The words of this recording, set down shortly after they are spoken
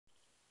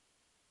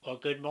Well,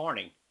 good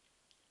morning.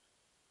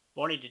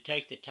 Wanted to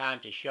take the time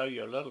to show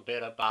you a little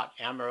bit about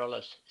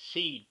amaryllis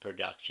seed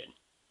production.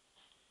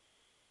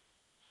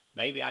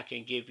 Maybe I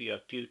can give you a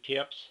few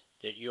tips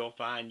that you'll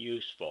find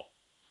useful.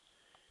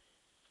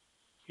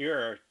 Here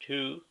are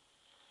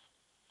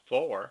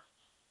 4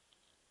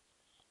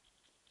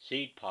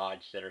 seed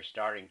pods that are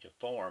starting to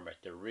form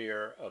at the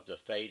rear of the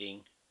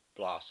fading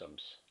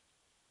blossoms.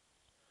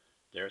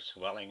 They're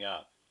swelling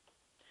up.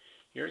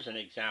 Here's an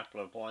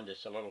example of one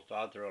that's a little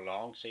farther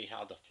along. See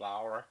how the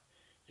flower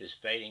is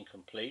fading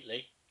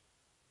completely?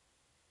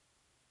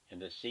 And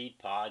the seed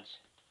pods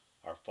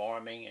are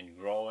forming and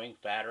growing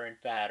fatter and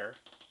fatter.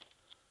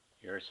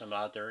 Here are some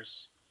others.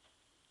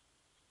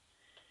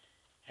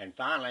 And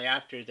finally,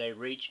 after they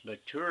reach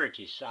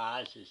maturity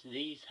size, as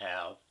these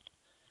have,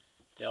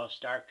 they'll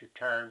start to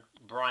turn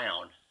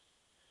brown.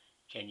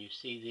 Can you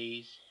see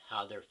these?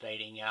 How they're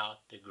fading out?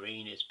 The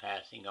green is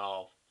passing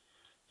off.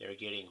 They're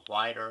getting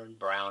whiter and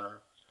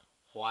browner,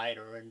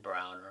 whiter and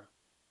browner.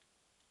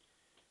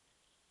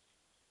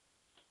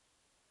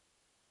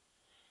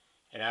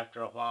 And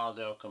after a while,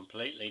 they'll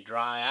completely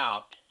dry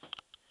out,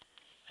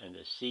 and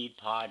the seed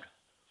pod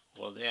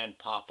will then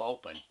pop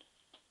open,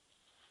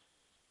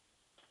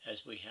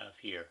 as we have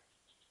here.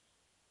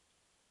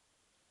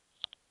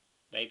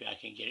 Maybe I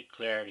can get it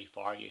clarity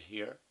for you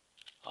here.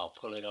 I'll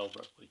pull it over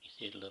if we can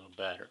see it a little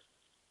better.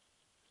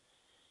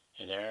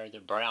 And there are the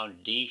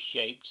brown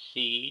D-shaped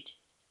seed.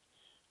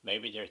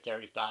 Maybe there are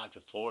 35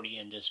 to 40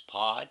 in this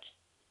pod.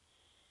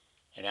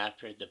 And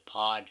after the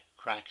pod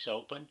cracks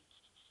open,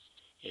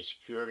 it's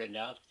cured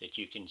enough that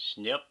you can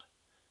snip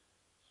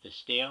the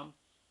stem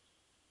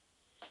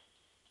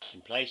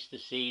and place the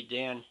seed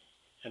then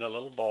in a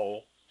little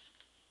bowl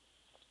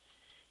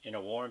in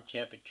a warm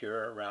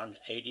temperature around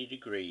 80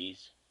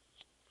 degrees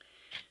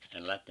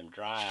and let them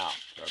dry out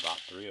for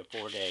about 3 or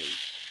 4 days.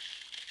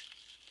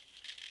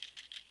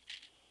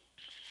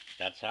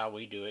 That's how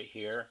we do it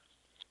here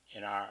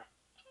in our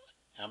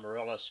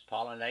amaryllis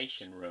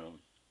pollination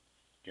room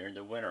during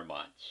the winter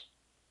months.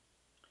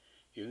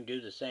 You can do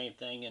the same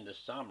thing in the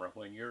summer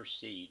when your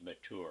seed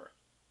mature.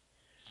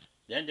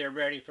 Then they're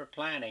ready for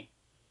planting.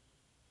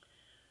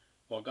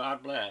 Well,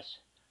 God bless.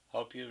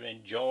 Hope you've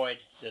enjoyed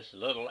this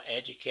little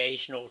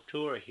educational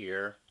tour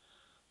here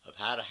of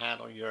how to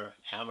handle your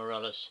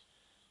amaryllis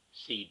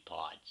seed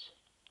pods.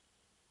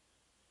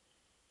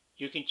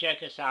 You can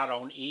check us out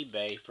on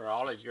eBay for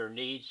all of your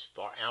needs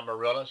for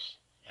amaryllis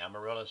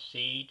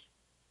seed.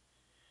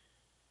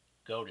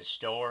 Go to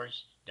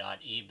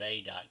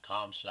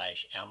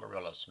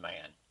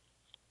stores.ebay.com/amaryllisman.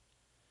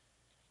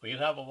 Well, you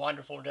have a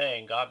wonderful day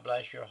and God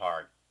bless your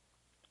heart.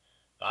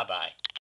 Bye-bye.